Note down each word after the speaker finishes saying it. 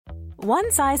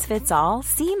One size fits all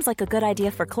seems like a good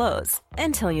idea for clothes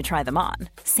until you try them on.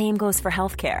 Same goes for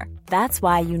healthcare. That's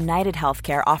why United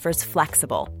Healthcare offers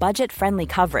flexible, budget-friendly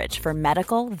coverage for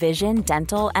medical, vision,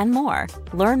 dental, and more.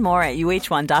 Learn more at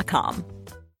uh1.com.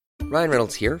 Ryan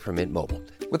Reynolds here from Mint Mobile.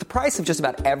 With the price of just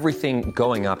about everything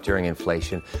going up during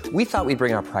inflation, we thought we'd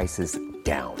bring our prices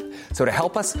down. So to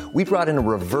help us, we brought in a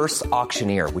reverse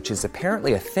auctioneer, which is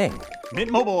apparently a thing.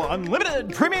 Mint Mobile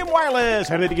Unlimited Premium Wireless.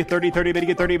 How to get 30, 30, bit to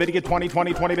get 30, bit to get 20,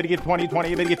 20, 20, bit to get 20,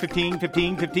 20, bit to get 15,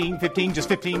 15, 15, 15, just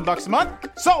 $15 a month?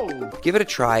 Sold! Give it a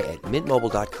try at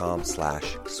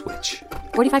mintmobile.com/switch.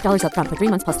 $45 up front for 3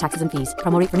 months plus taxes and fees.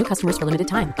 Promo rate for new customers for limited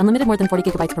time. Unlimited more than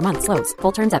 40 gigabytes per month. Slows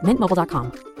full terms at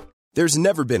mintmobile.com. There's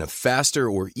never been a faster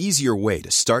or easier way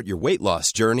to start your weight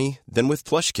loss journey than with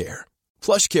PlushCare.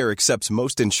 PlushCare accepts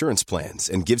most insurance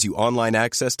plans and gives you online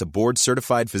access to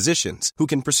board-certified physicians who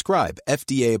can prescribe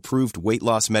FDA-approved weight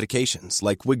loss medications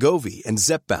like Wegovy and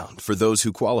Zepbound for those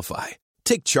who qualify.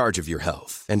 Take charge of your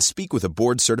health and speak with a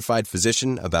board-certified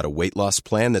physician about a weight loss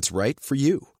plan that's right for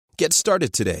you. Get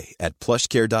started today at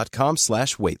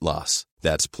plushcare.com/weightloss.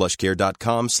 That's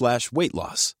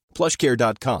plushcare.com/weightloss.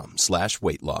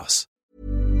 plushcare.com/weightloss.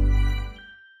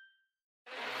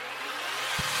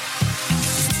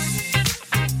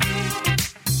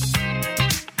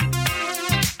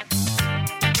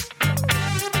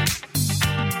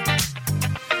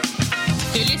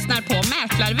 Du lyssnar på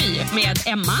Mäklarvy med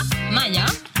Emma, Maja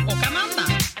och Amanda.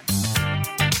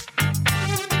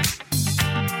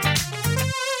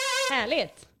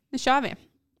 Härligt. Nu kör vi.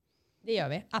 Det gör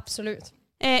vi, absolut.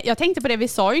 Jag tänkte på det, vi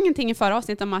sa ju ingenting i förra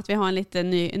avsnittet om att vi har en lite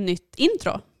nytt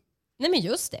intro. Nej, men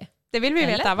just det. Det vill vi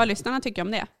veta, vad lyssnarna tycker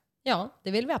om det. Ja,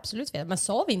 det vill vi absolut veta. Men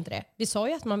sa vi inte det? Vi sa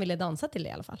ju att man ville dansa till det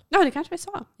i alla fall. Ja, det kanske vi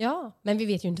sa. Ja, men vi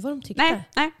vet ju inte vad de tyckte.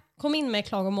 Nej. Kom in med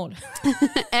klagomål.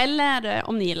 Eller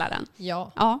om ni gillar den.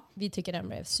 Ja, vi tycker den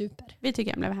blev super. Vi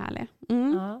tycker den blev härlig.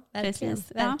 Ja, verkligen.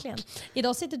 Precis. Verkligen.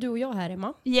 Idag sitter du och jag här,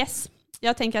 Emma. Yes.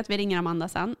 Jag tänker att vi ringer Amanda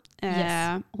sen.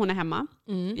 Yes. Hon är hemma.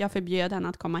 Jag förbjöd henne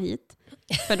att komma hit.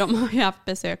 För de har ju haft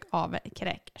besök av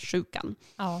kräksjukan.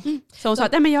 Ja. Så hon sa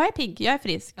att men jag är pigg, jag är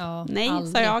frisk. Ja, nej,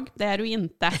 aldrig. sa jag. Det är du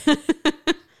inte.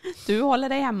 Du håller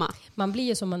dig hemma. Man blir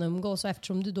ju som man umgås, och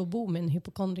eftersom du då bor med en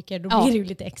hypokondriker, då blir det ju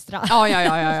lite extra.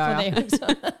 Ja. På det också.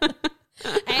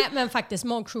 Nej, men faktiskt,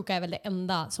 magsjuka är väl det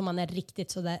enda som man är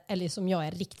riktigt sådär, eller som jag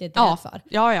är riktigt rädd för.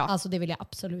 Ja. Alltså det vill jag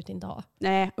absolut inte ha.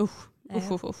 Nej, usch.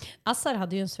 Assar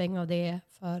hade ju en sväng av det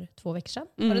för 2 veckor sedan.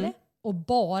 Var det det? Och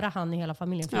bara han i hela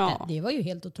familjen fick det. Det var ju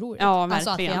helt otroligt. Ja, alltså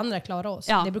att vi andra klarar oss.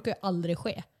 Ja. Det brukar ju aldrig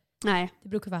ske. Nej. Det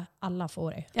brukar vara alla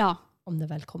får det. Ja. Om det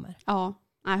väl kommer. Ja.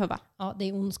 Nej, hubba. Ja, det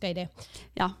är ondska i det.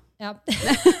 Ja. Ja.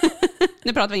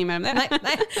 Nu pratar vi inget mer om det. Nej.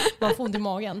 Man får ont i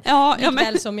magen. Ja,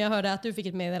 Likväl som jag hörde att du fick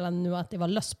ett meddelande nu att det var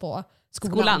löss på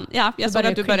skolan. Ja, jag såg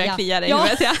att du började klia dig i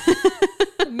huvudet. Ja.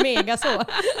 Mega så.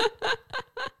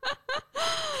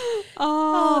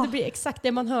 Det blir exakt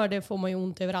det man hör, det får man ju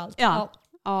ont överallt. Ja.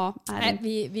 Nej,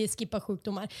 vi skippar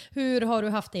sjukdomar. Hur har du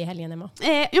haft det i helgen, Emma?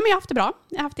 Men jag har haft det bra.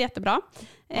 Jag har haft det jättebra.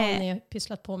 Vad har ni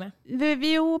pysslat på med?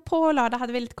 På lördag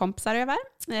hade vi lite kompisar över.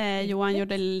 Johan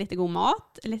gjorde lite god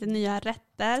mat, lite nya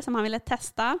rätter som han ville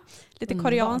testa. Lite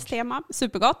koreanskt tema.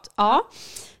 Supergott. Ja.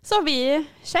 Så vi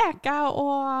käkade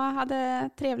och hade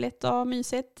trevligt och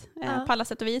mysigt på alla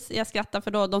sätt och vis. Jag skrattar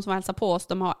för då de som hälsar på oss,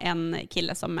 de har en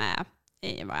kille som är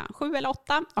 7 eller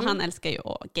 8 och han älskar ju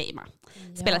att gamea.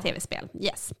 Spela tv-spel.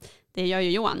 Yes. Det gör ju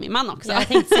Johan, min man också. Jag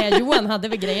tänkte säga Johan hade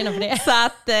väl grejerna för det. Så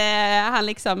att han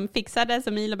liksom fixade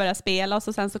så Milo började spela och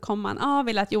så sen så kom han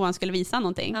ville att Johan skulle visa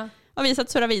någonting. Ja. Och vi satt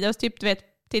och surrade videos typ, du vet,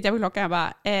 tittade jag på klockan och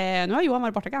bara, nu har Johan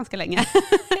varit borta ganska länge.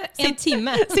 En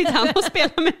timme. Sitter han och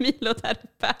spelar med Milo där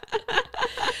uppe.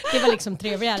 Det var liksom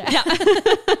trevligare.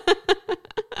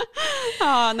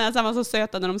 Ja, när han var så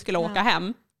söta när de skulle åka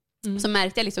hem. Så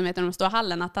märkte jag liksom när de står i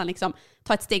hallen att han liksom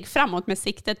tar ett steg framåt med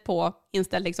siktet på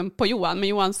inställd liksom på Johan. Men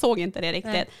Johan såg inte det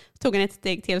riktigt. Tog han ett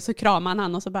steg till så kramade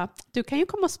han och så bara, du kan ju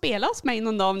komma och spela hos mig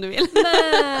någon dag om du vill.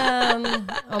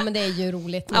 Men det är ju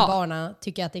roligt när barnen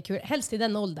tycker att det är kul. Helst i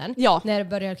den åldern. Ja. När det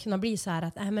börjar kunna bli så här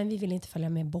att men vi vill inte följa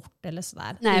med bort eller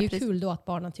sådär. Det är ju kul då att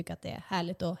barnen tycker att det är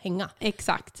härligt att hänga.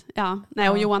 Exakt, ja. Nej,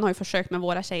 och Johan har ju försökt med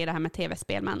våra tjejer det här med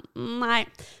tv-spel. Men nej,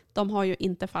 de har ju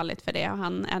inte fallit för det. Och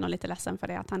han är nog lite ledsen för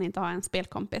det, att han inte har en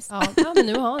spelkompis. Ja, men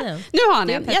nu har han en. Nu har han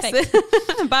en, yes.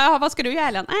 Bara, vad ska du göra,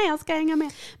 Ellen? Nej, jag ska hänga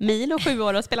med Milo 7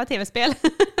 år och spela tv-spel.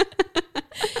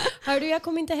 Hör du, jag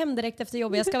kommer inte hem direkt efter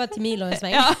jobbet. Jag ska vara till Milo en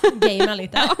sväng. Gamea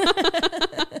lite.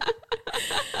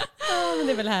 Men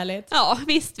det är väl härligt. Ja,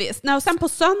 visst. Och sen på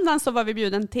söndagen så var vi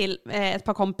bjuden till ett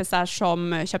par kompisar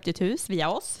som köpte ett hus via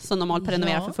oss. Som de håller på att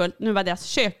renovera för fullt. Nu var deras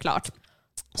kök klart.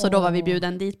 Så då var vi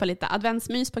bjuden dit på lite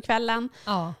adventsmys på kvällen.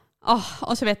 Ja.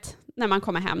 Och så när man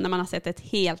kommer hem, när man har sett ett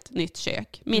helt nytt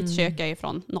kök. Mitt kök är ju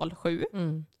från 07.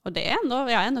 Och det är ändå,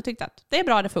 jag har ändå tyckt att det är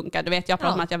bra, det funkar. Du vet, jag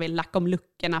pratar om att jag vill lacka om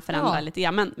luckorna, förändra lite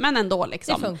grann. Men ändå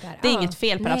liksom. Det funkar. Det är inget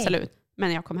fel på det, absolut.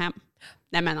 Men jag kom hem.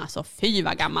 Nej men alltså, fy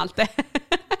vad gammalt det.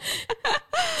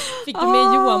 Fick du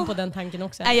med Johan på den tanken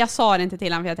också? Nej, jag sa det inte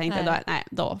till honom för jag tänkte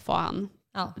då får han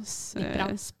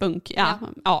spunk.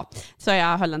 Ja. Så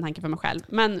jag höll den tanken för mig själv.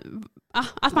 Men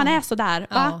att man är så där.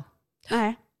 Va?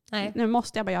 Nej, nu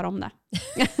måste jag bara göra om det.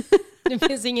 Det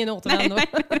finns ingen återvändo.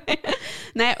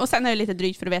 Nej, och sen är det lite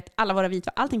drygt för du vet, alla våra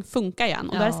vitvaror, allting funkar igen.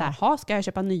 Och då är det så här, ska jag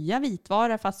köpa nya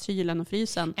vitvaror fast kylen och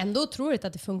frysen? Ändå tror du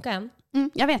att det funkar än.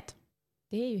 Jag vet.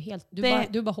 Det är ju helt,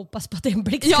 du bara hoppas på att det är en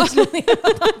blixt som slår ner.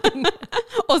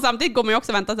 Och samtidigt kommer jag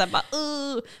också vänta så här,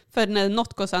 för när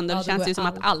något går sönder det känns det ju som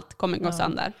att allt kommer gå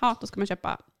sönder. Ja, då ska man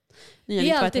köpa nya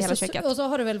vitvaror till hela köket. Och så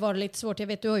har det väl varit lite svårt, jag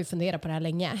vet du har ju funderat på det här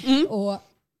länge. Och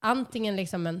antingen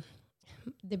liksom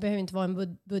det behöver inte vara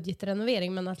en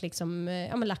budgetrenovering, men att liksom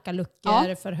lacka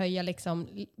luckor, förhöja liksom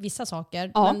vissa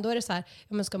saker. Men då är det så här,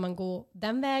 men ska man gå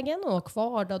den vägen och ha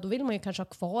kvar då vill man ju kanske ha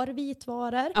kvar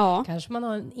vitvaror. Kanske man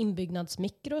har en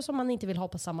inbyggnadsmikro som man inte vill ha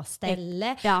på samma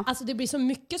ställe. Alltså det blir så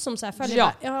mycket som så här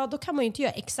följer. Då kan man ju inte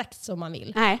göra exakt som man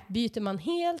vill. Byter man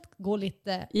helt, går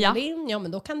lite in,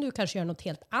 men då kan du kanske göra något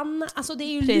helt annat. Alltså det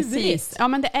är ju lurigt. Ja,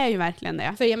 men det är ju verkligen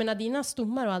det. För jag menar, dina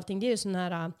stommar och allting, det är ju sån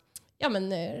här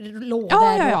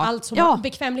lådor och allt som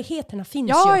bekvämligheterna finns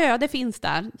ju. Ja, det finns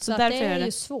där. Så därför det är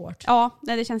ju svårt. Ja,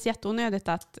 det känns jätteonödigt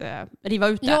att riva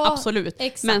ut det, absolut.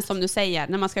 Exakt. Men som du säger,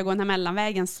 när man ska gå den här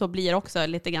mellanvägen så blir det också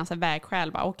lite grann så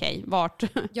vägskäl. Okej, vart?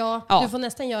 Du får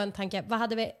nästan göra en tanke.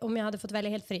 Om jag hade fått välja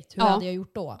helt fritt, hur hade jag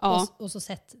gjort då? Och så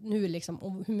sett nu liksom,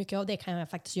 och hur mycket av det kan jag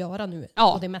faktiskt göra nu?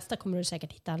 Och det mesta kommer du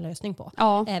säkert hitta en lösning på.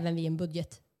 Även vid en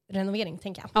budgetrenovering,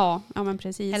 tänker jag. Ja, men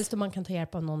precis. Helst om man kan ta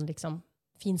hjälp av någon liksom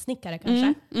finsnickare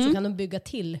kanske. Så kan de bygga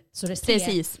till så det ser.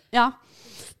 Precis, ja.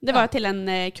 Det var till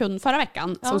en kund förra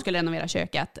veckan som skulle renovera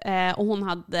köket. Och hon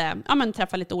hade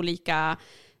träffat lite olika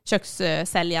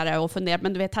kökssäljare och funderat.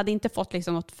 Men du vet, hade inte fått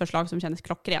liksom något förslag som kändes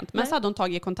klockrent. Men så hade hon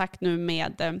tagit kontakt nu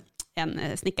med en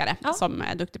snickare som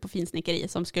är duktig på finsnickeri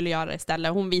som skulle göra det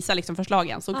istället. Hon visar liksom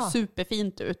förslagen. Såg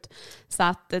superfint ut. Så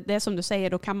att det är som du säger,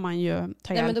 då kan man ju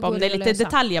ta hjälp om det är lite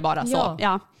detaljer bara. Så.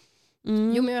 Ja.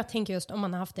 Jo, men jag tänker just om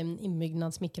man har haft en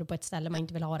inbyggnadsmikro på ett ställe man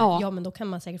inte vill ha det. Men då kan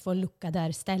man säkert få en lucka där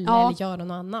istället eller göra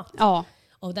något annat.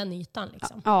 Av den ytan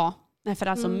liksom. Nej, för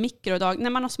alltså mikrodag, när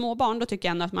man har små barn då tycker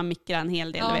jag ändå att man mikrar en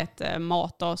hel del, du vet,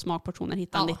 mat och smakportioner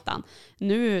hittan.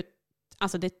 Nu,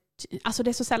 alltså det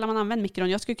är så sällan man använder mikron.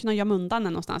 Jag skulle kunna gömma undan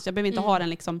den någonstans. Jag behöver inte ha den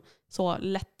liksom så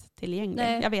lätt tillgänglig.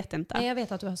 Nej. Jag vet inte. Nej, jag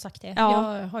vet att du har sagt det.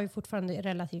 Jag har ju fortfarande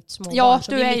relativt små barn.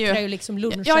 Så vi mikrar ju liksom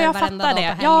luncher jag varenda dag på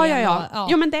helgen. Ja.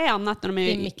 Jo, men det är annat när de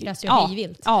är... Det mikras ju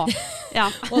hejvilt. Ja.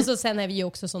 Och så sen är vi ju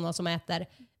också sådana som äter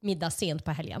middag sent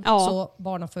på helgen. Så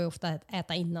barnen får ju ofta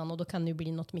äta innan och då kan det ju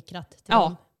bli något mikrat till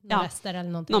dem. Några rester eller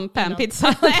någonting. Någon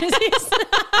panpizza. Precis.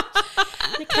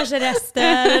 Det kanske rester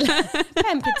eller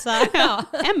panpizza.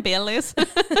 En Billys.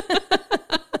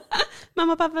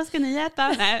 Mamma och pappa, vad ska ni äta?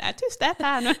 Nej, tyst, ät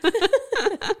här nu.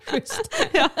 Just.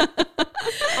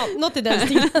 Något i den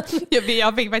stilen.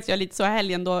 Jag fick faktiskt göra lite så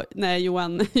helgen då när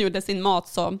Johan gjorde sin mat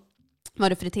så var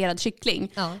det friterad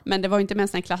kyckling. Men det var inte med en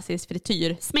sån här klassisk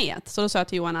frityrsmet. Så då sa jag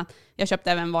till Johan att jag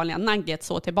köpte även vanliga nuggets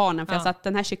så till barnen. För jag sa att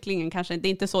den här kycklingen kanske, det är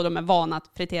inte så de är vana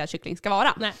att friterad kyckling ska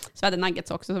vara. Nej. Så jag hade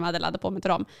nuggets också som jag hade laddat på med till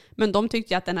dem. Men de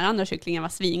tyckte ju att den här andra kycklingen var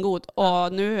svingod.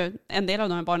 Och nu, en del av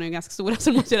de här barnen är ju ganska stora så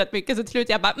de måste göra rätt mycket. Så till slut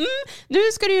jag bara, nu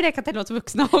ska det ju räcka till oss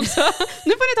vuxna också.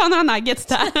 Nu får ni ta några nuggets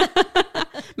där.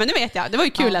 Men nu vet jag, det var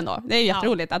ju kul ändå. Det är ju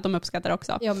jätteroligt att de uppskattar det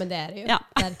också. Ja, men det är det ju.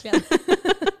 Verkligen.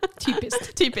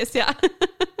 Typiskt, ja.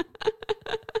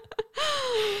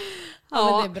 Ja,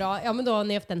 men det är bra. Ja, men då har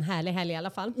ni haft en härlig helg i alla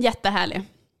fall. Jättehärlig.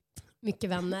 Mycket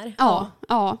vänner.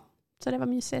 Ja. Så det var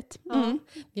mysigt.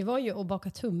 Vi var ju och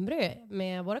bakade tunnbröd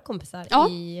med våra kompisar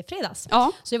i fredags.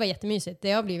 Så det var jättemysigt.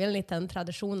 Det har blivit en liten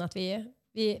tradition att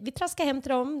vi traskar hem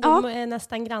till dem. De är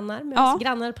nästan grannar. Med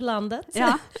grannar på landet.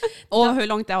 Ja. Och hur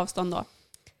långt är avstånd då?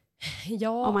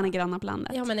 Ja. Om man är grannar på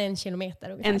landet. Ja, men 1 kilometer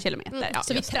ungefär. 1 kilometer,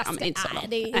 så vi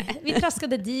traskade, vi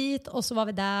traskade dit och så var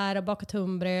vi där och bakade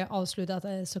tunnbröd,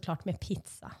 avslutade såklart med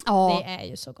pizza. Det är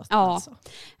ju så gott. Alltså.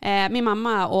 Min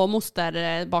mamma och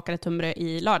moster bakade tunnbröd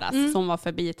i lördags som var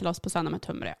förbi till oss på söndag med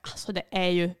tunnbröd. Alltså det är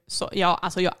ju så, jag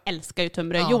älskar ju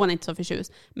tunnbröd. Johan är inte så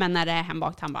förtjust, men när det är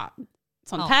hembakt han bara,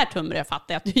 sånt här tunnbröd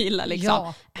fattar jag att du gillar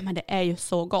liksom. Men det är ju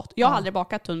så gott. Jag har aldrig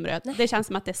bakat tunnbröd. Det känns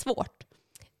som att det är svårt.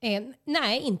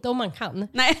 Nej, inte om man kan.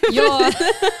 Nej.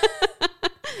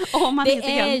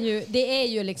 Det är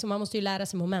ju liksom, man måste ju lära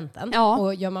sig momenten.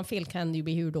 Och gör man fel kan det ju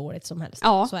bli hur dåligt som helst.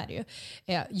 Så är det ju.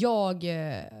 Jag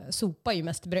sopar ju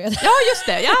mest bröd. Ja, just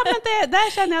det. Ja, men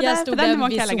där känner jag stod där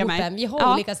man kan lägga mig. Vi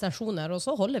har olika stationer och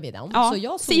så håller vi dem.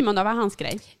 Så Simon, då var hans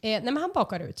grej? Nej, men han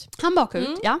bakar ut.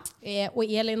 Ja. Och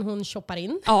Elin, hon shoppar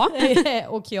in.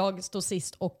 Och jag står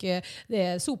sist och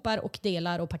sopar och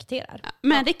delar och paketerar.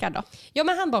 Men Rickard då? Ja,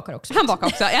 men han bakar också. Han bakar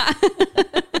också, ja.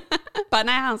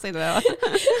 Nej, han sitter och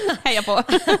hejar på.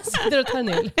 Han sitter och tar en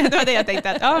öl. Det var det jag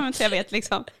tänkte. Men så jag vet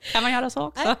liksom. Kan man göra så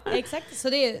också? Exakt, så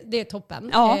det är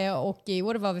toppen. Och i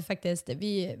år var vi faktiskt,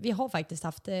 vi har faktiskt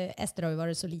haft, Ester har ju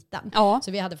varit så liten.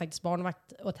 Så vi hade faktiskt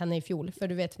barnvakt åt henne i fjol. För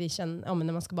du vet, vi känner,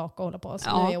 när man ska baka och hålla på.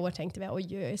 Så nu i år tänkte vi,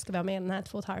 oj, ska vi ha med den här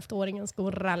 2,5-åringen, ska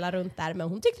hon ralla runt där. Men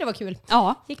hon tyckte det var kul.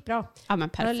 Gick bra. Ja, men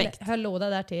perfekt. Höll låda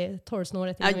där till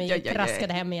torrsnåret innan vi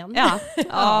traskade hem igen.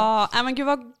 Men gud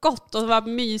vad gott och vad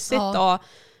mysigt.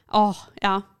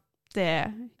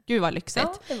 Gud vad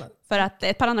lyxigt. För att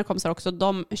ett par andra kompisar också,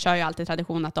 de kör ju alltid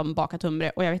tradition att de bakar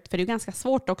tunnbröd. Och jag vet, för det är ganska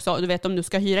svårt också. Du vet, om du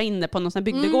ska hyra in det på någon sån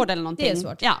bygdegård eller någonting. Det är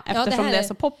svårt. Eftersom det är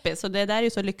så poppis. Så det där är ju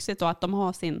så lyxigt då att de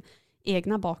har sin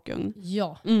egna bakugn.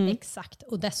 Ja, exakt.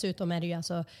 Och dessutom är det ju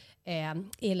alltså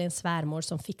Elins svärmor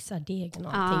som fixar degen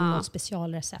och allting. Något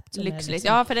specialrecept. Lyxligt.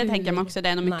 Liksom, för det tänker man också. Det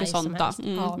är nog mycket sånt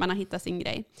då. Man har hittat sin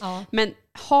grej. Men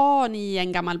har ni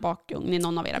en gammal bakugn i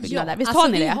någon av era byggnader? Visst har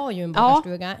ni det? Vi har ju en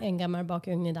bakarstuga, en gammal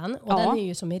bakugn i den. Och den är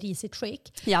ju som i risigt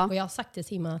skick. Och jag har sagt till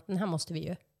Simon att den här måste vi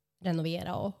ju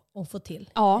renovera och få till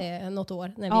något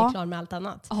år när vi är klara med allt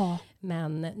annat.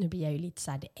 Men nu blir jag ju lite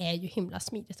så här, det är ju himla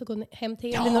smidigt att gå hem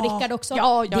till Elin och Rickard också.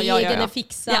 Degen är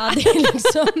fixad. Det är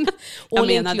liksom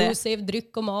all inclusive,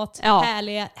 dryck och mat.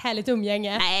 Härligt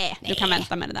umgänge. Nej, du kan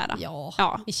vänta med det där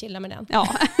då. Vi chillar med den.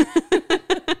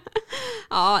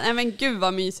 Nej, men gud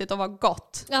vad mysigt och vad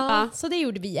gott. Så det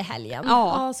gjorde vi i helgen.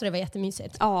 Så det var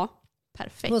jättemysigt.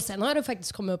 Perfekt. Och sen har det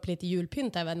faktiskt kommit upp lite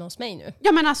julpynt även hos mig nu.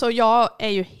 Ja, men alltså jag är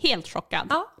ju helt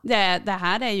chockad. Det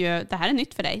här är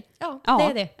nytt för dig. Det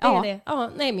är det.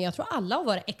 Nej, men jag tror alla har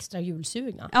varit extra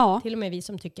julsugna. Till och med vi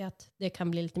som tycker att det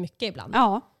kan bli lite mycket ibland.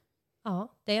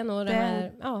 Det är nog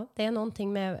det är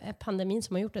någonting med pandemin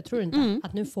som har gjort det, tror du inte?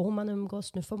 Att nu får man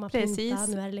umgås, nu får man pynta,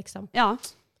 nu är det liksom...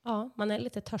 man är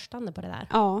lite törstande på det där.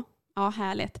 Ja,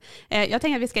 härligt. Jag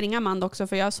tänker att vi ska ringa Amanda också,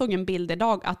 för jag såg en bild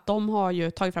idag att de har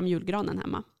ju tagit fram julgranen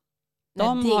hemma.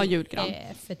 Har julgran. Det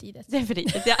är för tidigt. Det är för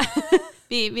tidigt, ja.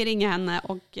 vi ringer henne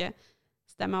och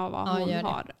stämmer av vad hon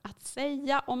har att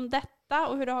säga om detta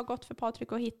och hur det har gått för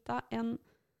Patrik att hitta en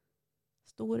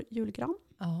stor julgran.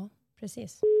 Ja,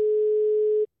 precis.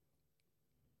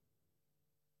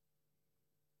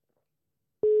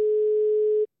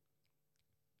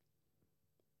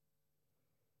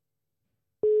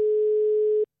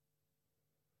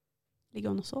 Ligger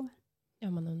hon och sover? Ja,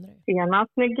 man undrar ju. Tjena,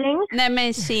 snygging. Nej,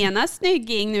 men tjena,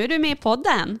 snygging. Nu är du med i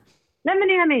podden. Nej, men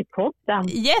det är med i podden.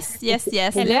 Yes.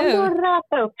 Jag får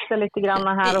räta upp sig lite grann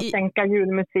här och sänka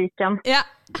julmusiken. Ja.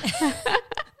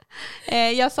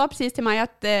 Jag sa precis till mig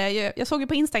att jag såg ju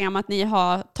på Instagram att ni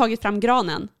har tagit fram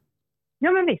granen.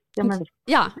 Ja, men visst.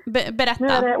 Ja, berätta. Nu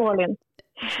är det all in.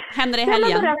 Hände det i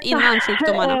helgen innan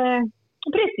sjukdomarna?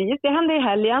 Precis, det hände i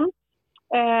helgen.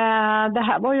 Det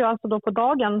här var ju alltså då på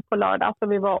dagen på lördag, så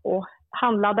vi var och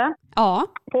handlade.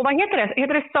 På, vad heter det?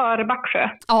 Heter det Sörbacksjö?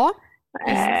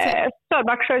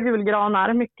 Sörbacksjö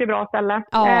julgranar, mycket bra ställe.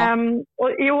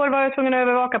 Och i år var jag tvungen att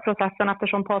övervaka processen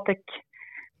eftersom Patrik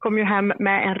kom ju hem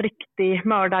med en riktig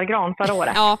mördargran förra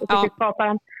året.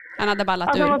 Han hade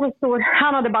ballat ur. Var så stor.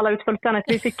 Han hade ballat ut fullständigt.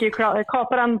 Vi fick ju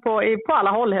kapa den på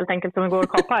alla håll helt enkelt, som går att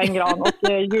kapa en gran. Och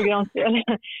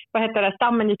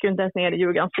stammen gick ju inte ens ner i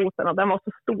julgransfoten och den var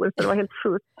så stor så det var helt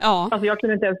sjukt. Alltså jag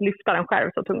kunde inte ens lyfta den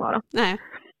själv, så tung var den. Nej.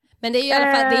 Men det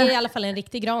är ju i alla fall en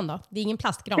riktig gran då. Det är ingen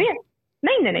plastgran.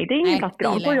 Nej, det är ingen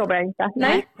plastgran. Så jobbar jag inte.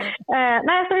 Nej,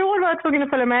 så i år var jag tvungen att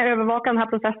följa med och övervaka den här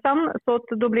processen.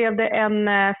 Så då blev det en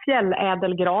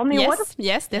fjällädelgran i år.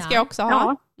 Yes, det ska jag också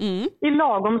ha. I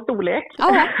lagom storlek.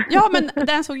 Ja, men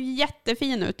den såg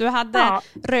jättefin ut. Du hade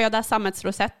röda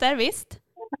sammetsrosetter, visst?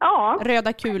 Ja.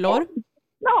 Röda kulor.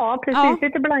 Ja, precis.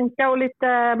 Lite blanka och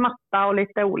lite matta och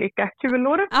lite olika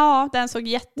kulor. Ja, den såg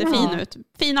jättefin ut.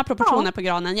 Fina proportioner på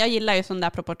granen. Jag gillar ju sån där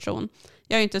proportion.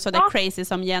 Jag är ju inte så där crazy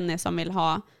som Jenny som vill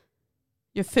ha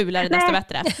ju fulare desto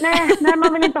bättre. Nej,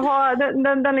 man vill inte ha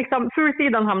den liksom,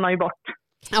 fulsidan hamnar ju bort.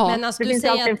 Men alltså, du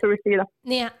säger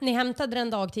att ni hämtade den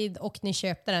dagtid och ni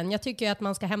köpte den. Jag tycker ju att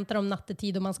man ska hämta dem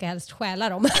nattetid och man ska helst stjäla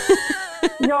dem.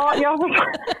 Ja, jag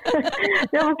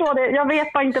förstår det. Jag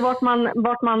vet bara inte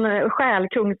vart man stjäl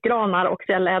kungsgranar och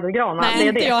fjällädergranar. Nej, det är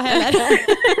inte det. jag heller.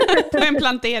 Det var en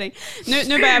plantering.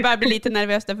 Nu börjar jag bara bli lite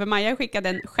nervös, för Maja skickade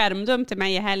en skärmdump till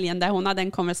mig i helgen där hon hade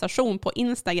en konversation på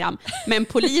Instagram med en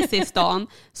polis i stan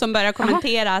som började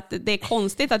kommentera att det är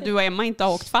konstigt att du och Emma inte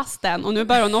har åkt fast än. Och nu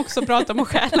börjar hon också prata om att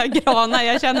stjäla granar.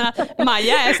 Jag känner att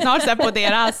Maja är snart så här på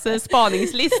deras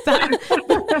spaningslista.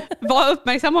 Var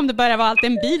uppmärksam om det börjar vara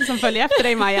alltid en bil som följer efter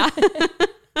dig, Maja.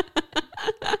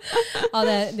 Ja,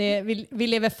 vi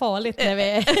lever farligt när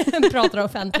vi pratar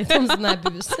offentligt om sån här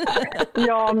bus.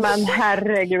 Ja, men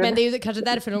herregud. Men det är ju kanske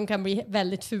därför de kan bli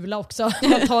väldigt fula också.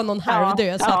 Man tar någon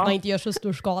halvdö så att man inte gör så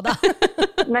stor skada.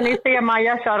 Men ni ser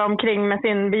Maja köra omkring med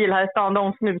sin bil här i stan, där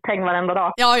hon snuthäng varenda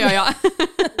dag. Ja.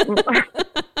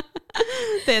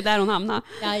 Det är där hon hamnar.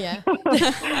 Ja.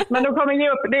 Men de kommer ge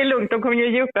upp, det är lugnt, de kommer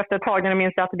ju ge upp efter ett tag när de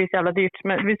minns att det blir så jävla dyrt.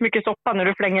 Men det finns mycket soppa när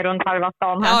du flänger runt halva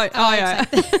stan här. Ja.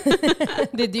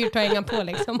 Det är dyrt att hänga på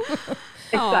liksom.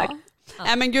 Exakt.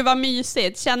 Ja. Men gud vad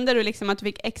mysigt. Kände du liksom att du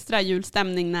fick extra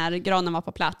julstämning när granen var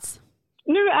på plats?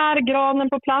 Nu är granen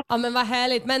på plats. Ja, men vad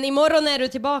härligt. Men imorgon är du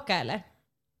tillbaka, eller?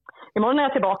 Imorgon är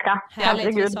jag tillbaka.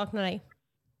 Härligt, vi saknar dig.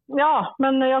 Ja,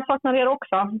 men jag saknar er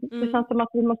också. Det känns som att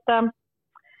vi måste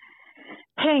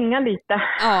hänga lite,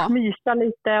 mysa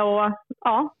lite och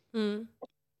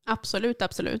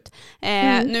Absolut.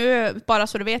 Nu, bara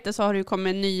så du vet det, så har det ju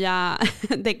kommit nya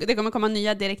det kommer komma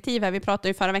nya direktiv här. Vi pratade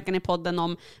ju förra veckan i podden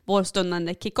om vår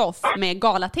stundande kick-off med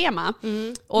galatema.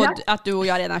 Och att du och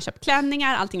jag redan har köpt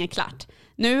klänningar, allting är klart.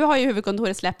 Nu har ju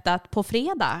huvudkontoret släppt att på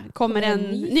fredag kommer en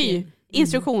ny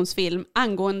instruktionsfilm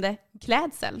angående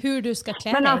klädsel. Hur du ska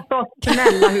klä dig. Men alltså,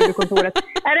 snälla huvudkontoret.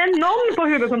 Är det någon på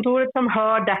huvudkontoret som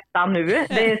hör detta nu?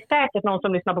 Det är säkert någon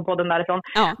som lyssnar på podden därifrån.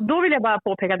 Ja. Då vill jag bara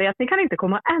påpeka det att ni kan inte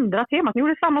komma och ändra temat. Ni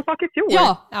gjorde samma sak i fjol.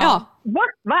 Ja.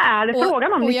 Vad är det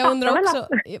frågan om? Och jag undrar också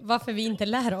varför vi inte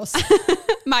lär oss.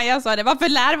 Maja sa det, varför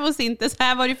lär vi oss inte? Så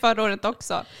här var det förra året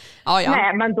också. Ja.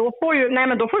 Nej, men då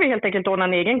får vi helt enkelt ordna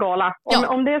en egen gala.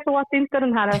 Om det är så att inte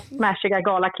den här smashiga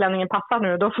galaklänningen passar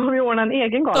nu, då får vi ordna en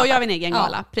egen gala. Då gör vi en egen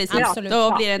gala, precis. Absolut.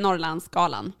 Då blir det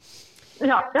Norrlandsgalan.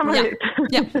 Ja,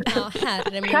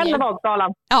 men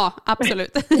Karnevalsgalan. Ja,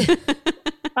 absolut.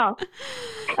 Ja,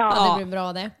 det blir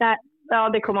bra det. Ja,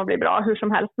 det kommer att bli bra hur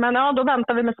som helst. Men då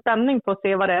väntar vi med spänning på att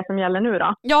se vad det är som gäller nu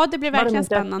då. Ja, det blir verkligen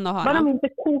spännande att höra. Bara de inte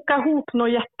kokar ihop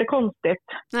något jättekonstigt.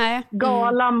 Nej.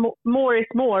 Gala, more is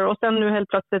more. Och sen nu helt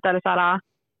plötsligt är det så här,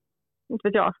 inte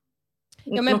vet jag.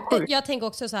 Ja, men jag tänker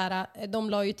också så här, de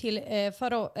la ju till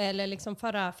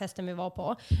förra festen vi var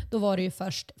på, då var det ju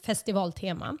först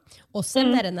festivaltema och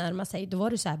sen när det närmar sig, då var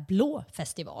det så här blå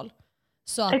festival.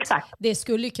 Så att det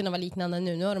skulle ju kunna vara liknande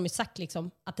nu. Nu har de ju sagt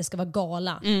liksom att det ska vara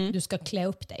gala. Du ska klä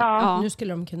upp dig. Nu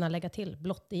skulle de kunna lägga till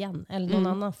blått igen. Eller någon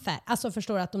annan färg. Alltså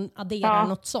förstår du att de adderar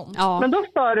något sånt. Ja. Men då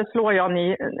föreslår jag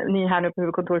ni här nu på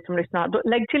huvudkontoret som lyssnar.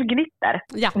 Lägg till glitter.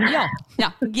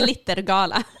 Ja.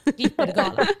 Glittergala.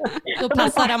 Glittergala. Då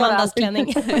passar Amandas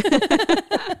klänning.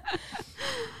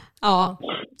 Ja.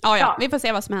 Vi får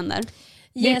se vad som händer.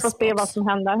 Vi får se vad som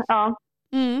händer. Ja.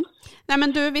 Nej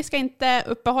men du, vi ska inte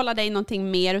uppehålla dig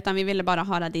någonting mer, utan vi ville bara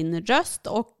höra din röst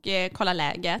och kolla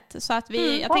läget. Så att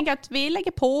jag tänker att vi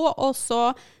lägger på och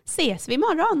så ses vi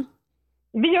imorgon.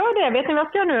 Vi gör det, vet ni vad jag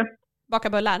ska göra nu? Baka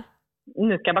bullar.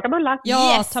 Nu ska jag baka bullar.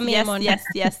 Ja, ta med imorgon.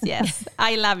 Yes.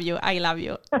 I love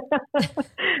you.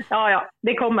 Ja,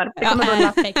 det kommer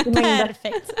bullar.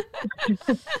 Perfekt.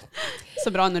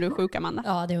 Så bra när du är sjuk, Amanda.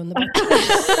 Ja, det är underbart.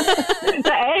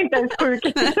 Jag är inte ens sjuk.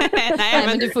 Nej,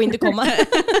 men du får inte komma.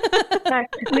 Nej,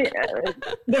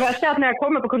 det värsta är att när jag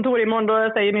kommer på kontor imorgon,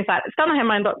 då säger ni så här, stanna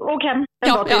hemma en dag. Åk hem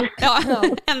en dag till. Ja,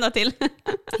 en dag till.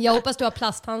 Jag hoppas du har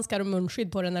plasthandskar och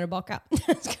munskydd på dig när du bakar.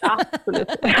 Absolut.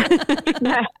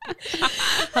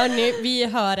 Hörni, vi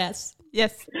hörs.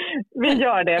 Yes. Vi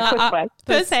gör det.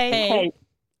 Puss, hej.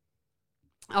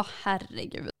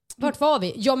 Herregud. Vart var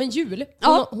vi? Ja, men jul.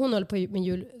 Hon håller på med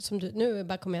jul. Som du, nu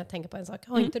bara kommer jag att tänka på en sak.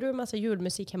 Har inte du en massa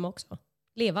julmusik hemma också?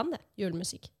 Levande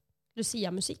julmusik.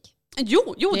 Lucia-musik.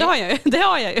 Jo, det har jag ju. Det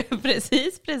har jag ju.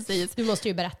 Precis. Du måste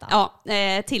ju berätta. Ja,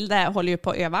 Tilde håller ju på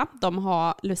att öva. De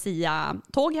har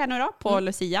Lucia-tåg här nu då, på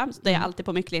Lucia. Det är alltid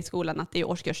på Myckleskolan att det är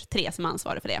årskurs 3 som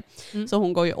ansvarar för det. Så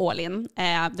hon går ju all in.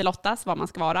 Det lottas vad man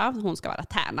ska vara. Hon ska vara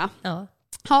tärna.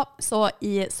 Ja, så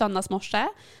i söndagsmorse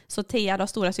så Thea då,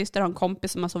 stora syster, har en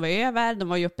kompis som har sovit över. De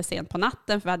var ju uppe sent på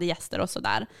natten för vi hade gäster och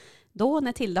sådär. Då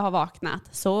när Tilde har vaknat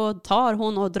så tar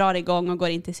hon och drar igång och går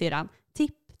in till syran.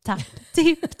 tipp-tapp,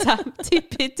 tipp-tapp,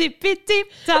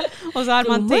 tippi-tippi-tipp-tapp. Och så har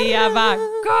man Thea bara,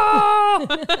 gå!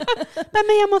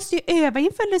 Men jag måste ju öva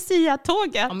inför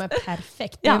Lucia-tåget. Ja, men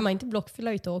perfekt. Ja. Man inte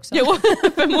blockflöjt också. Jo,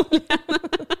 förmodligen.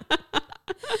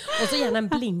 Och så gärna en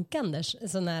blinkande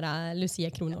sån här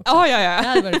Lucia-krona också. Ja. Det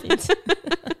hade varit fint.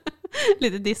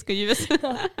 Lite discoljus.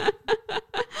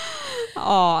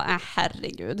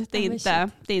 Herregud. Det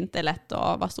är inte lätt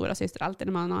att vara stora syster alltid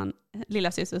när man har en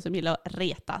lilla syster som gillar att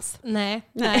retas. Nej.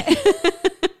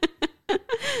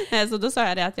 Så då sa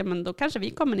jag det att men då kanske vi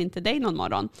kommer in till dig någon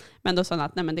morgon. Men då sa han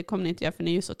att nej, men det kommer ni inte göra för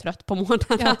ni är ju så trött på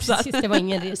morgonen. Ja, precis. Det var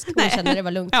ingen risk. Hon kände det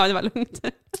var lugnt. Ja, det var lugnt.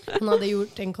 Hon hade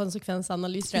gjort en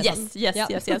konsekvensanalys redan.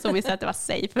 Yes. Så hon visste att det var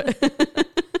safe.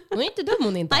 Hon är inte dum,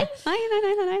 hon inte.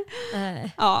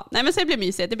 Nej. Ja, nej, men så det blir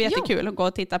mysigt. Det blir jättekul att gå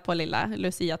och titta på lilla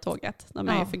Lucia-tåget. De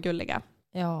är ju för gulliga.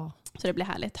 Ja. Så det blir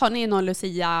härligt. Har ni någon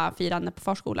Lucia-firande på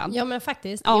förskolan? Ja, men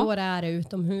faktiskt. I år är det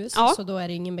utomhus. Så då är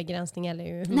det ingen begränsning eller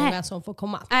hur många som får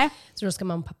komma. Nej. Så då ska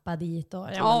man pappa dit och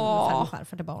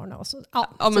farfar till barn. Och så.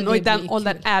 Men och i den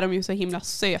åldern är de ju så himla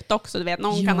söta också. Du vet,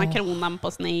 någon kan ha kronan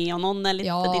på snö och någon är lite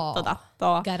ditt och datt.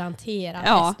 Och...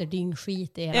 Garanterat efter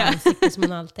dyngskit i hela ansiktet som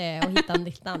man alltid är och hittan.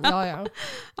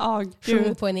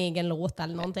 Sjung på en egen låt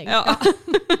eller någonting.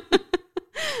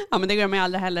 Ja, men det glömmer jag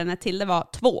aldrig heller. När Tilde var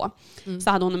 2 så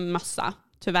hade hon en mössa.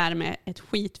 Tyvärr med ett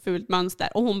skitfult mönster.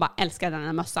 Och hon bara älskade den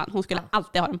här mössan. Hon skulle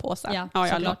alltid ha den på sig.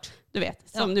 Du vet,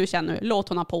 som du känner nu. Låt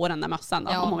hon ha på den där mössan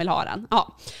då, om hon vill ha den.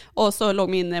 Ja. Och så låg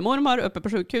min mormor uppe på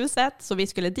sjukhuset. Så vi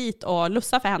skulle dit och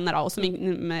lussa för henne då. Och så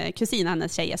min kusin,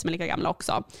 hennes tjejer som är lika gamla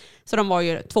också. Så de var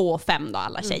ju 2 och 5 då,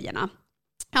 alla tjejerna.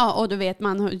 Ja, och du vet,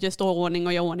 man just står ordning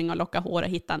och gör ordning och lockar hår och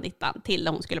hittan till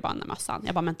hon skulle bara den mössan.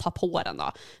 Jag bara, men ta på den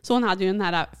då. Så hon hade ju den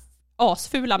här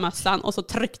asfula mössan och så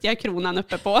tryckte jag kronan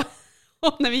uppe på.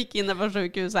 Och när vi gick in på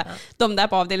sjukhuset, de där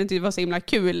på avdelningen tyckte det var så himla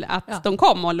kul att de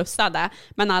kom och lussade.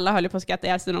 Men alla höll på att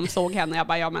skratta så de såg henne. Jag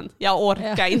bara, men jag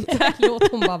orkar inte.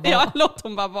 Låt hon bara vara. Ja, låt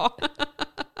hon bara vara.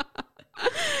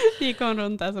 Gick hon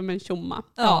runt där som en tjomma.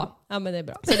 Ja, men det är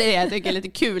bra. Så det är, jag tycker är lite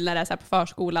kul när det är så här på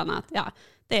förskolan att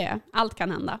allt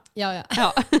kan hända. Ja.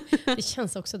 Det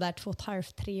känns också där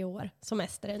 2,5-3 år som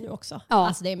Ester är nu också. Ja.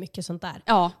 Alltså det är mycket sånt där.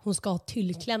 Ja. Hon ska ha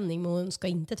tyllklänning men hon ska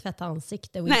inte tvätta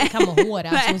ansikte och inte kamma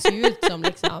håret. Alltså hon ser ut som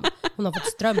liksom, hon har fått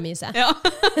ström i sig. Ja.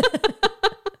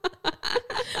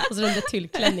 Och så den där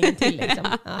tyllklänningen till liksom.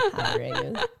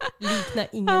 Herregud. Liknar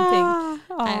ingenting.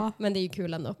 Nej, men det är ju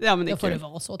kul ändå. Ja, men det är kul. Får det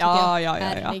vara så tycker jag. Ja.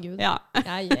 Herregud. Ja.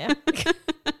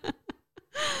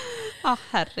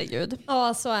 Herregud.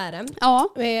 Ja, så är det. Ja.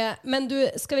 Men du,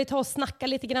 ska vi ta och snacka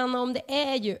lite grann om det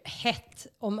är ju hett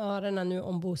om öronen nu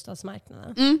om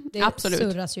bostadsmarknaden. Det absolut.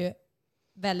 surras ju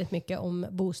väldigt mycket om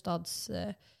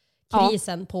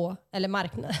bostadskrisen på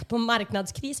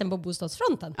marknadskrisen på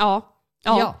bostadsfronten. Ja,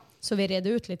 så vi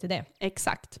reder ut lite det.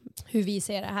 Exakt. Hur vi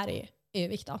ser det här i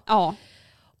Övik då. Ja.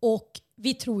 Och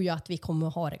vi tror ju att vi kommer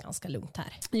ha det ganska lugnt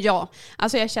här. Ja,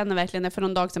 alltså jag känner verkligen det. För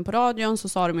någon dag sedan på radion så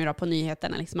sa de ju på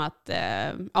nyheterna liksom att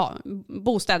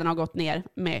bostäderna har gått ner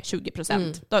med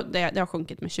 20%. Det har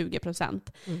sjunkit med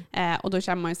 20%. Och då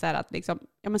känner man ju så här att liksom,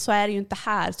 men så är det ju inte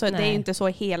här. Så det är ju inte så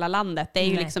i hela landet. Det är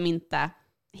ju liksom inte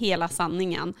hela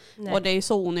sanningen. Nej. Och det är ju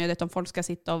så onödigt om folk ska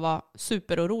sitta och vara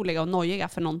superoroliga och nojiga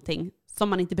för någonting som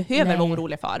man inte behöver vara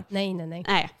orolig för.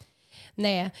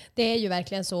 Nej, det är ju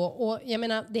verkligen så. Och jag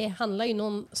menar, det handlar ju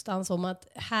någonstans om att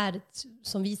här,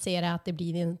 som vi ser det, att det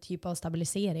blir en typ av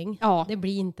stabilisering. Ja. Det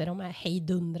blir inte de här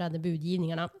hejdundrade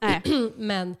budgivningarna.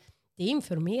 Men det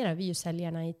informerar vi ju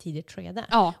säljarna i tidigt skede.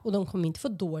 Ja. Och de kommer inte få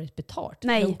dåligt betalt.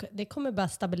 Det kommer bara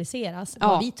stabiliseras,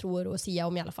 vad vi tror och sia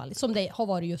om i alla fall. Som det har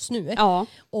varit just nu. Ja.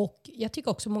 Och jag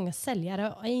tycker också många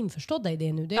säljare är införstådda i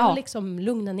det nu. Det har liksom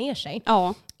lugnat ner sig.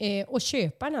 Ja. Och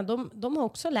köparna, de har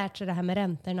också lärt sig det här med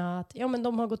räntorna. Att men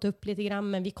de har gått upp lite grann,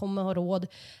 men vi kommer ha råd.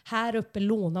 Här uppe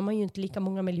lånar man ju inte lika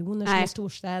många miljoner som i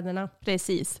storstäderna.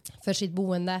 Precis. För sitt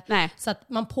boende. Så att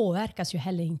man påverkas ju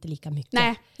heller inte lika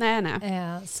mycket. Nej.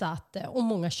 Så att, och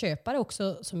många köpare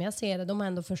också, som jag ser det, de har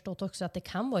ändå förstått också att det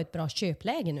kan vara ett bra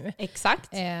köpläge nu.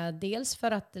 Exakt. Dels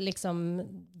för att liksom,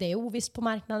 det är ovisst på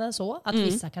marknaden så. Att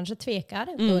vissa kanske tvekar.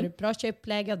 Då är det ett bra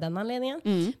köpläge av den anledningen.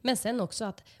 Men sen också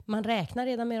att man räknar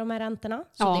redan med de här räntorna.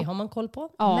 Så det har man koll på.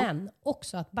 Men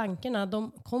också att bankerna,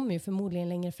 de kommer ju förmodligen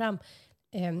längre fram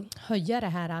höja det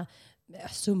här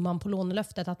summan på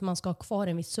lånelöftet, att man ska ha kvar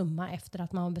en viss summa efter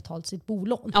att man har betalt sitt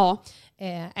bolån.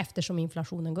 Eftersom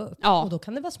inflationen går upp. Och då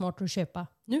kan det vara smart att köpa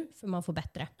nu för man får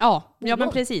bättre. Ja,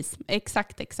 men precis.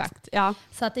 Exakt. Ja.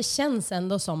 Så att det känns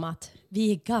ändå som att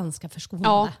vi är ganska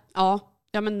förskonade. Ja,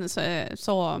 Ja, men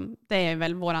så det är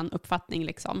väl våran uppfattning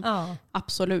liksom. Ja.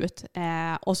 Absolut.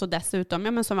 Och så dessutom,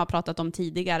 ja, men som jag har pratat om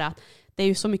tidigare, att det är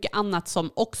ju så mycket annat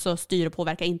som också styr och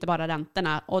påverkar, inte bara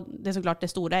räntorna. Och det är såklart, det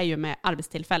stora är ju med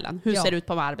arbetstillfällen. Hur ser det ut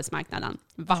på arbetsmarknaden?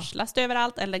 Varslas det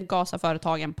överallt eller gasar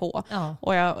företagen på? Ja.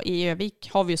 Och i Övik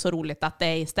har vi ju så roligt att det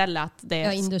är istället att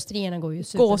det industrierna går ju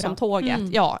superbra. Går som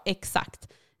tåget. Ja,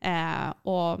 exakt.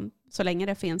 Och så länge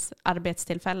det finns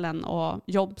arbetstillfällen och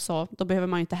jobb, så då behöver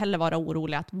man ju inte heller vara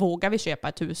orolig att vågar vi köpa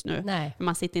ett hus nu? Nej. För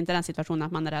man sitter inte i den situationen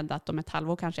att man är rädd att om ett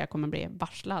halvår kanske jag kommer bli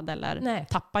varslad eller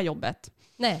tappa jobbet.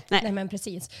 Nej, men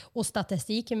precis. Och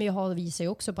statistiken vi har visar ju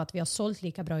också på att vi har sålt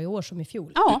lika bra i år som i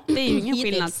fjol. Ja, det är ju ingen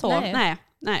skillnad så.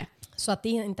 Nej. Så att det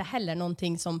är inte heller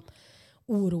någonting som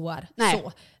oroar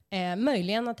så.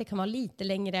 Möjligen att det kan vara lite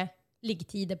längre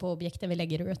liggtider på objekten vi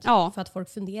lägger ut. Ja. För att folk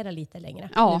funderar lite längre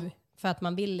nu. För att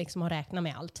man vill liksom ha räkna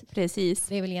med allt. Precis.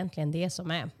 Det är väl egentligen det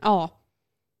som är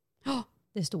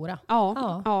det stora.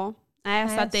 Ja. Nej,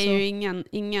 så att det är ju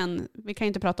ingen... Vi kan ju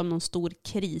inte prata om någon stor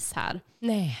kris här.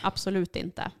 Nej. Absolut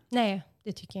inte. Nej,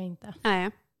 det tycker jag inte. Nej,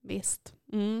 visst.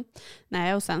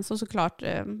 Nej, och sen såklart...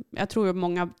 Jag tror ju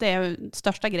många... Det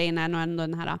största grejen är nog ändå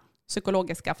den här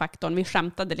psykologiska faktorn. Vi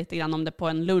skämtade lite grann om det på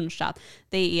en lunch. Att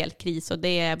det är elkris och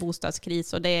det är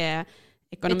bostadskris och det är...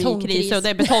 ekonomikris och det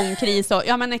är betongkris. Och,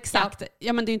 ja, men exakt.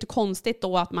 Ja, men det är ju inte konstigt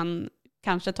då att man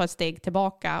kanske tar ett steg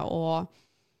tillbaka och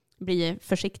blir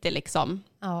försiktig liksom.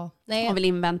 Ja. Nej. Man vill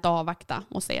invänta, avvakta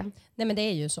och se. Nej, men det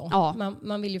är ju så. Ja.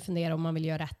 Man vill ju fundera om man vill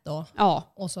göra rätt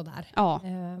och sådär.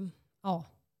 Ja.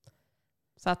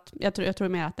 Så att jag tror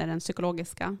mer att det är den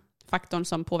psykologiska faktorn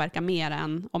som påverkar mer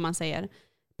än om man säger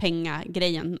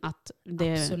pengagrejen, att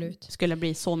det skulle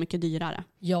bli så mycket dyrare.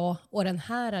 Ja, och den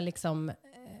här liksom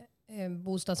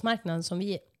bostadsmarknaden som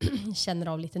vi känner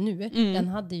av lite nu, den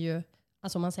hade ju,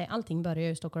 alltså man säger allting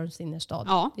börjar i Stockholms innerstad.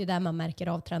 Ja. Det är där man märker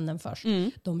av trenden först.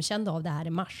 De kände av det här i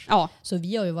mars. Ja. Så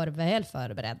vi har ju varit väl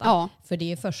förberedda. Ja. För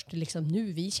det är först liksom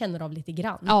nu vi känner av lite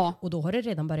grann. Ja. Och då har det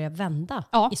redan börjat vända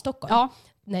i Stockholm. Ja.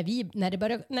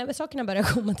 När sakerna börjar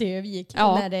komma till Övik,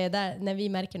 när vi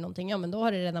märker någonting, men då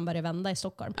har det redan börjat vända i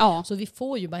Stockholm. Ja. Så vi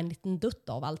får ju bara en liten dutt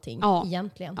av allting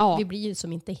egentligen. Ja. Vi blir ju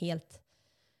som inte helt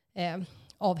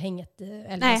avhänget,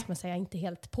 eller vad ska man säga, inte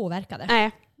helt påverkade.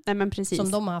 Nej, men precis.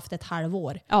 Som de har haft ett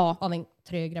halvår av en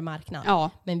trögre marknad. Ja.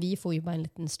 Men vi får ju bara en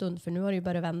liten stund, för nu har det ju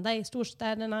börjat vända i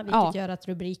storstäderna, vilket gör att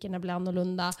rubrikerna blir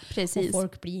annorlunda. Precis. Och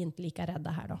folk blir inte lika rädda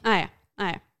här då.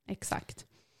 Nej, exakt.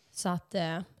 Så att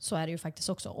så är det ju faktiskt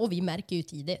också. Och vi märker ju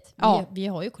tidigt. Vi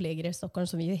har ju kollegor i Stockholm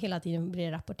som vi ju hela tiden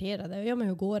blir rapporterade. Ja, men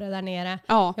hur går det där nere?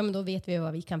 Ja, men då vet vi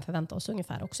vad vi kan förvänta oss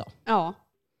ungefär också. Ja.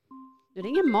 Nu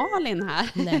ringer Malin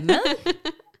här. Nämen.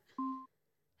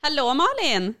 Hallå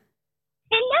Malin!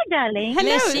 Hello darling!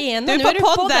 Hello. Du är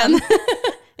på podden!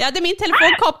 Jag hade min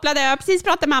telefon kopplad, jag har precis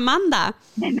pratat med Amanda.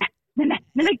 Nej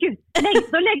men gud,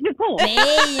 då lägg du på!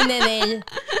 Nej.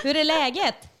 Hur är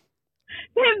läget?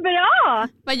 Det är bra!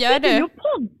 Vad gör du? Jag är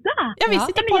podda! Ja, vi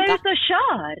sitter podda. Jag är ute och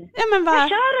kör. Ja, men vad?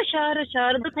 Jag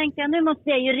kör och då tänkte jag, nu måste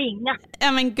jag ju ringa.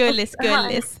 Ja, men gullis.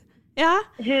 Ja.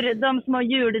 Hur de små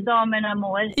juldamerna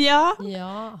mår. Ja.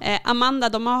 Amanda,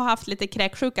 de har haft lite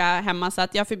kräksjuka hemma, så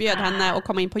att jag förbjöd henne att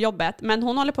komma in på jobbet. Men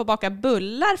hon håller på att baka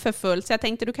bullar för fullt, så jag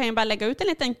tänkte du kan ju bara lägga ut en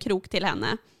liten krok till henne.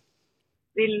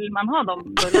 Vill man ha de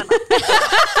bullarna?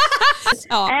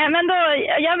 Men då,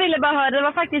 jag ville bara höra, det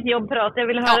var faktiskt jobbprat. Jag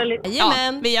ville höra lite.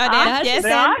 Vi gör det. Yes.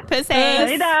 Bra. Puss,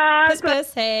 hej.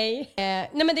 Puss, hej.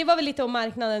 Nej, men det var väl lite om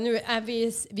marknaden nu.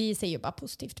 Vi ser ju bara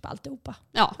positivt på alltihopa.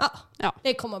 Ja.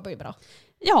 Det kommer att bli bra.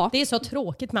 Ja. Det är så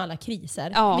tråkigt med alla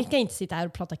kriser. Ja. Vi kan inte sitta här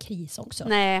och prata kris också.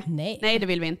 Nej, det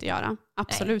vill vi inte göra.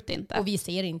 Absolut inte. Och vi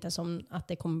ser inte som att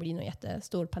det kommer bli någon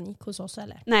jättestor panik hos oss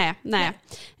eller.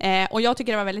 Nej. Och jag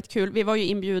tycker det var väldigt kul. Vi var ju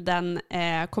inbjuden,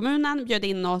 kommunen bjöd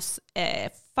in oss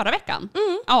förra veckan.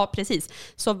 Ja,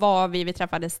 precis. Så var vi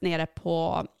träffades nere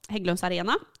på Hägglunds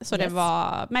arena. Så det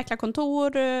var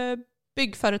mäklarkontor,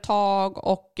 byggföretag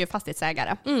och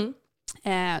fastighetsägare.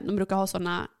 De brukar ha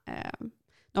sådana...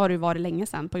 Nu har det ju varit länge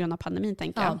sedan på grund av pandemin,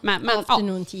 tänker jag. Men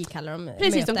afternoon tea kallar de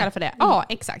precis, möte. De kallar för det. Ja,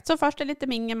 exakt. Så först är lite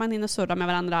mingel, man hinner surra med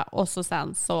varandra och så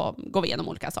sen så går vi igenom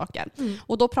olika saker.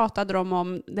 Och då pratade de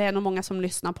om, det är nog många som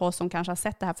lyssnar på som kanske har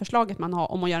sett det här förslaget man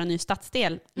har om att göra en ny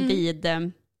stadsdel vid,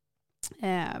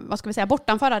 vad ska vi säga,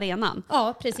 bortanför arenan.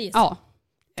 Ja, precis. Ja.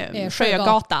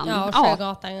 Sjögatan. Ja,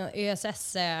 Sjögatan,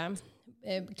 ÖSS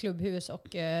klubbhus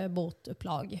och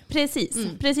båtupplag.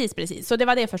 Precis. Så det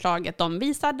var det förslaget de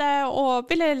visade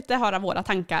och ville lite höra våra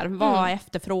tankar. Vad är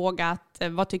efterfrågat?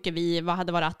 Vad tycker vi? Vad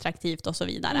hade varit attraktivt och så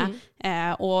vidare.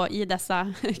 Och i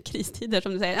dessa kristider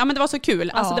som du säger, ja men det var så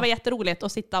kul. Alltså det var jätteroligt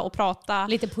att sitta och prata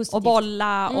lite positivt. Och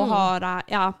bolla och höra.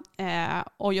 Ja,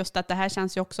 och just att det här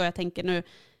känns ju också, jag tänker nu,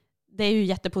 det är ju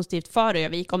jättepositivt för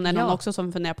Övik om det är någon också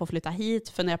som funderar på att flytta hit,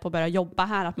 funderar på att börja jobba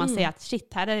här, att man ser att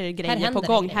shit, här är det grejer på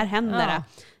gång, här händer det.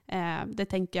 Det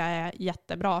tänker jag är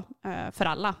jättebra för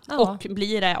alla. Och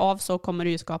blir det av så kommer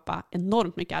det ju skapa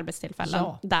enormt mycket arbetstillfällen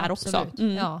där absolut. Också.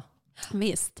 Ja.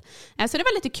 Visst. Så det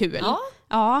var lite kul.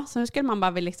 Ja, så nu skulle man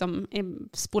bara liksom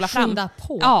spola fram. Skynda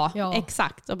på. Ja,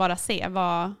 exakt. Och bara se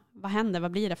vad händer,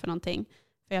 vad blir det för någonting.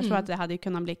 För jag tror att det hade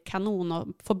kunnat bli kanon och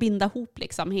få binda ihop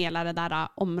liksom hela det där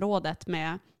området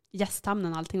med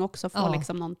gästhamnen och allting också. Få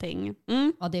liksom någonting.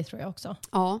 Ja, det tror jag också.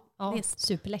 Ja, visst.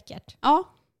 Superläckert. Ja.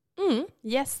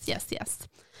 Yes.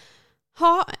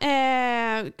 Ha,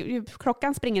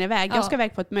 klockan springer iväg. Jag ska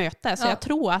iväg på ett möte så jag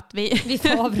tror att vi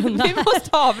får avrunda. Vi måste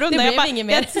avrunda. Det blev inget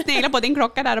mer. Jag sneglar på din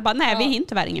klocka där och bara, nej vi hinner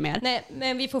tyvärr inget mer. Nej,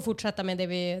 men vi får fortsätta med det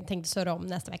vi tänkte surra om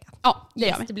nästa vecka. Ja, det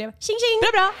gör vi. Det blev tjing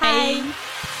tjing. Bra. Hej.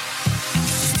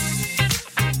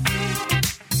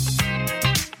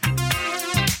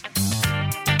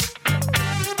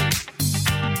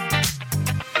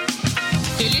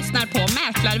 Du lyssnar på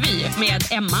Mäklarvy med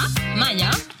Emma,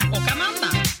 Maja och Amanda.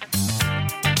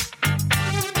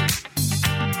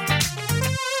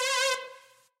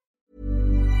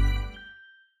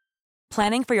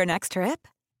 Planning for your next trip?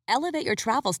 Elevate your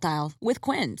travel style with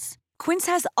Quince.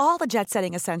 Quince has all the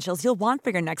jet-setting essentials you'll want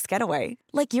for your next getaway,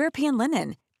 like European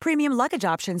linen, premium luggage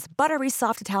options, buttery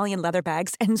soft Italian leather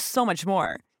bags, and so much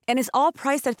more. And is all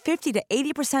priced at 50 to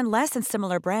 80% less than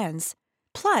similar brands.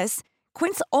 Plus,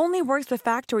 Quince only works with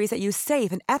factories that use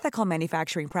safe and ethical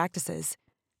manufacturing practices.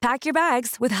 Pack your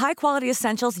bags with high-quality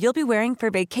essentials you'll be wearing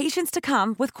for vacations to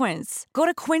come with Quince. Go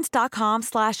to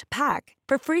quince.com/pack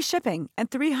for free shipping and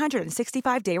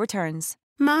 365-day returns.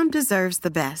 Mom deserves the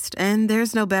best, and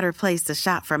there's no better place to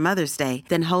shop for Mother's Day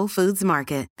than Whole Foods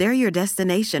Market. They're your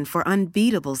destination for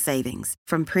unbeatable savings,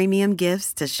 from premium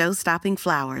gifts to show-stopping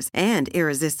flowers and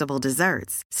irresistible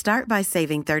desserts. Start by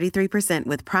saving 33%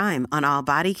 with Prime on all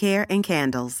body care and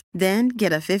candles. Then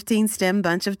get a 15-stem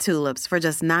bunch of tulips for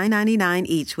just $9.99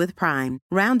 each with Prime.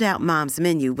 Round out Mom's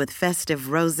menu with festive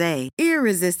rosé,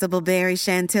 irresistible berry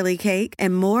chantilly cake,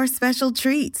 and more special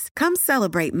treats. Come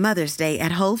celebrate Mother's Day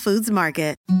at Whole Foods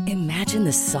Market. Imagine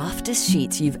the softest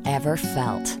sheets you've ever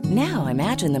felt. Now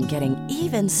imagine them getting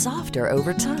even softer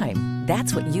over time.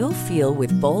 That's what you'll feel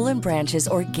with Boll & Branch's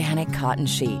organic cotton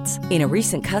sheets. In a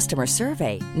recent customer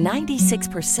survey,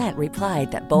 96%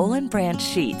 replied that Boll & Branch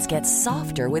sheets get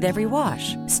softer with every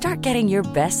wash. Start getting your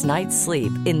best night's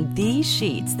sleep in these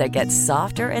sheets that get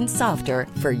softer and softer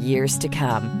for years to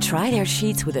come. Try their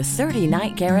sheets with a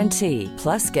 30-night guarantee.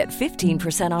 Plus, get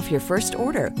 15% off your first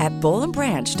order at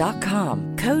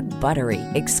bollandbranch.com. Code BUTTERY.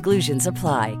 Exclusions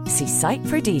apply. See site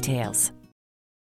for details.